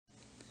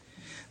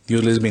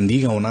Dios les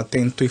bendiga, un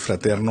atento y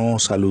fraterno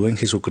saludo en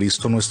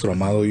Jesucristo, nuestro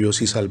amado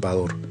Dios y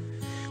Salvador.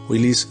 Hoy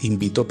les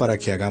invito para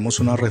que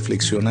hagamos una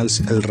reflexión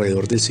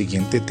alrededor del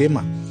siguiente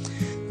tema.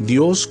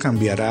 Dios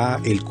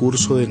cambiará el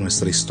curso de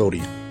nuestra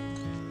historia.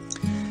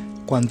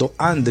 Cuando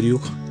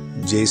Andrew,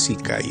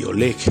 Jessica y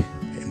Oleg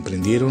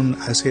emprendieron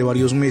hace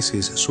varios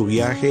meses su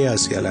viaje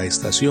hacia la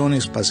Estación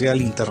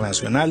Espacial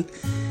Internacional,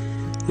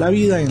 la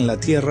vida en la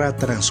Tierra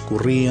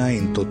transcurría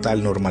en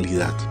total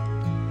normalidad.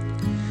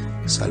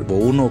 Salvo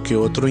uno que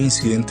otro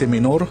incidente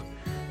menor,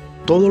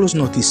 todos los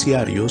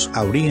noticiarios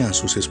abrían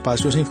sus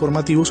espacios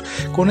informativos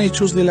con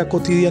hechos de la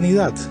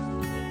cotidianidad.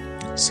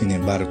 Sin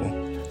embargo,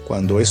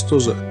 cuando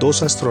estos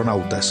dos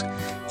astronautas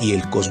y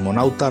el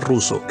cosmonauta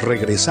ruso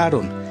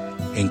regresaron,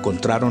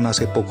 encontraron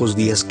hace pocos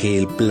días que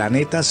el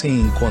planeta se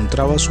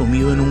encontraba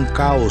sumido en un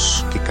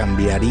caos que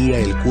cambiaría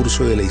el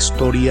curso de la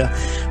historia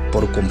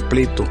por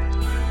completo,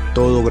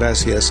 todo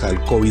gracias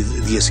al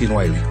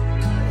COVID-19.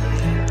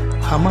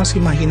 Jamás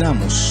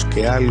imaginamos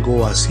que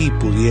algo así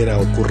pudiera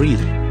ocurrir.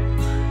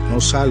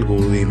 No salgo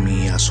de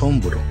mi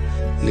asombro,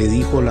 le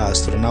dijo la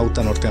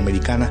astronauta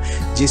norteamericana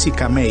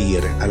Jessica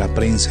Meir a la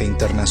prensa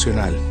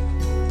internacional.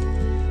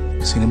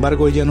 Sin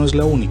embargo, ella no es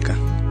la única.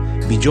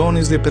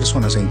 Millones de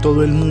personas en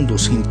todo el mundo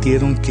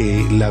sintieron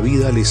que la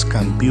vida les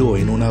cambió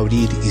en un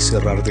abrir y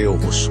cerrar de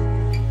ojos.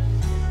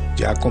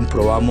 Ya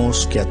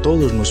comprobamos que a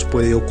todos nos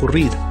puede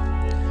ocurrir.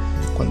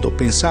 Cuando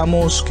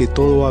pensamos que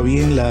todo va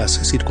bien, las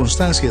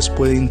circunstancias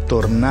pueden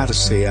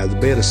tornarse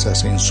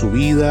adversas en su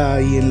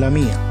vida y en la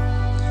mía.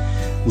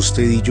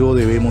 Usted y yo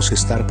debemos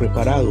estar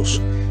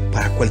preparados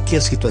para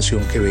cualquier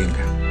situación que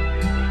venga.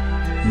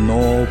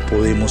 No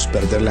podemos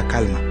perder la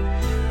calma,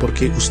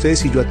 porque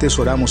ustedes y yo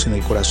atesoramos en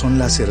el corazón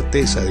la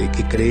certeza de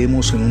que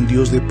creemos en un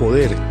Dios de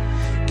poder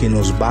que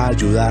nos va a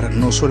ayudar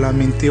no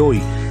solamente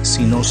hoy,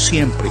 sino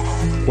siempre,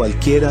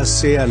 cualquiera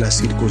sea la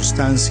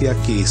circunstancia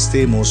que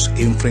estemos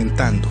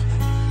enfrentando.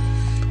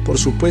 Por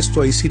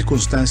supuesto, hay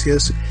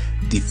circunstancias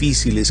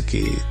difíciles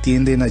que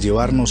tienden a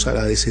llevarnos a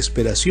la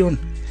desesperación.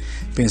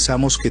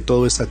 Pensamos que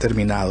todo está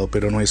terminado,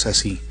 pero no es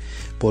así,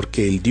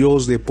 porque el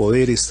Dios de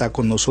poder está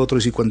con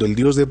nosotros y cuando el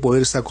Dios de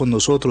poder está con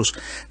nosotros,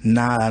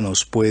 nada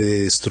nos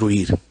puede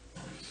destruir.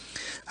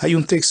 Hay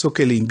un texto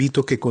que le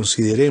invito a que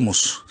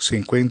consideremos. Se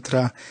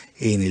encuentra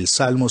en el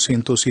Salmo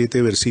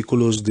 107,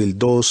 versículos del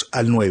 2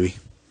 al 9.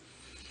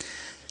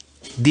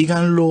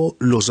 Díganlo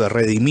los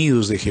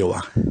redimidos de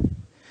Jehová,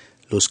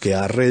 los que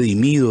ha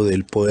redimido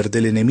del poder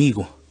del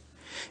enemigo,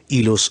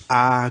 y los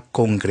ha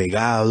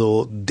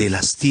congregado de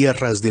las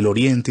tierras del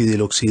oriente y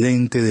del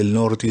occidente, del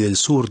norte y del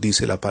sur,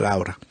 dice la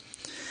palabra.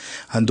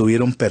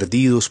 Anduvieron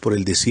perdidos por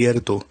el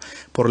desierto,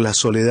 por la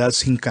soledad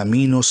sin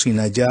camino, sin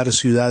hallar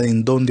ciudad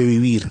en donde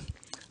vivir,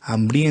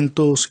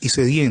 hambrientos y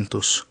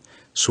sedientos,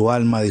 su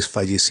alma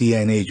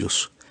desfallecía en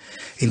ellos.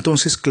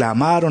 Entonces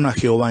clamaron a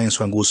Jehová en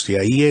su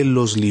angustia, y él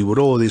los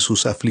libró de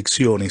sus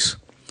aflicciones.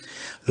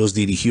 Los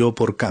dirigió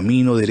por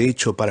camino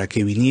derecho para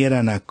que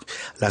vinieran a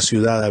la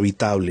ciudad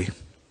habitable.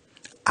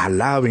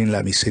 Alaben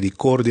la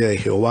misericordia de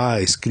Jehová,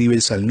 escribe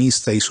el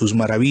salmista, y sus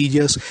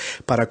maravillas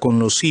para con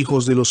los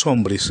hijos de los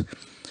hombres.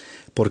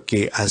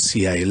 Porque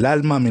hacia el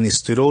alma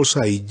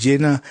menesterosa y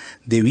llena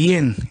de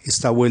bien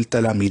está vuelta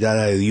la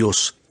mirada de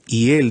Dios,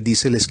 y él,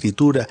 dice la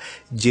Escritura,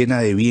 llena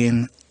de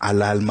bien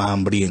al alma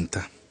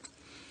hambrienta.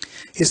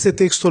 Este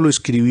texto lo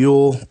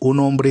escribió un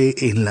hombre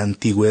en la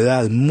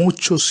antigüedad,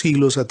 muchos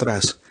siglos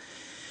atrás,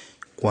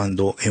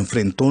 cuando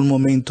enfrentó un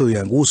momento de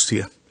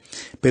angustia,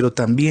 pero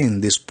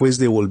también después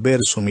de volver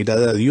su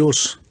mirada a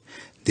Dios,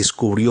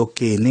 descubrió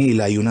que en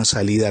Él hay una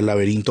salida al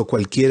laberinto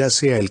cualquiera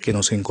sea el que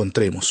nos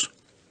encontremos.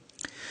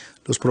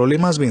 Los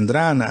problemas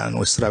vendrán a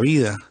nuestra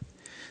vida,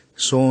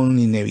 son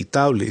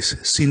inevitables,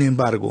 sin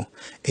embargo,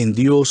 en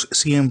Dios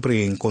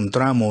siempre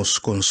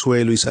encontramos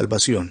consuelo y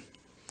salvación.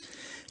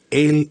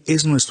 Él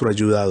es nuestro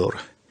ayudador,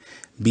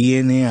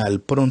 viene al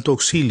pronto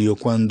auxilio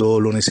cuando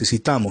lo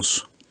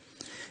necesitamos.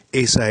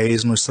 Esa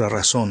es nuestra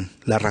razón,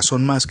 la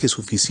razón más que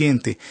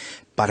suficiente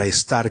para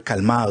estar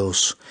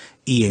calmados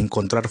y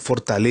encontrar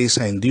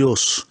fortaleza en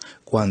Dios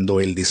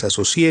cuando el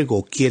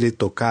desasosiego quiere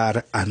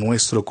tocar a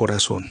nuestro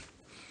corazón.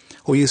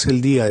 Hoy es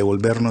el día de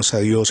volvernos a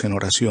Dios en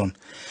oración,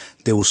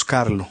 de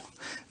buscarlo,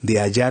 de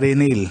hallar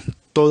en Él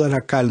toda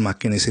la calma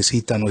que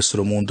necesita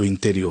nuestro mundo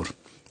interior.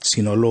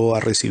 Si no lo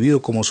ha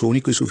recibido como su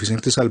único y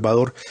suficiente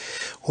Salvador,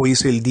 hoy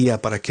es el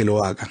día para que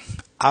lo haga.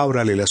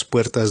 Ábrale las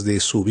puertas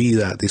de su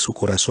vida, de su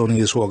corazón y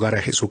de su hogar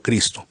a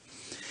Jesucristo.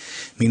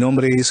 Mi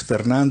nombre es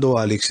Fernando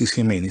Alexis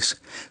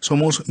Jiménez.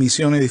 Somos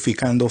Misión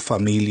Edificando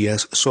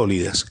Familias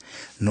Sólidas.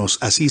 Nos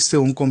asiste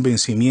un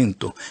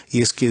convencimiento,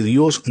 y es que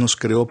Dios nos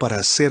creó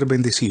para ser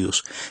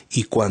bendecidos.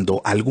 Y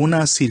cuando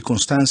alguna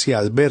circunstancia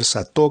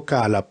adversa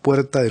toca a la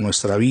puerta de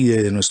nuestra vida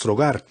y de nuestro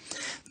hogar,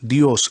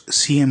 Dios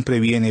siempre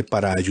viene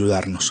para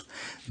ayudarnos.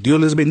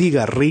 Dios les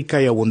bendiga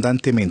rica y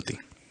abundantemente.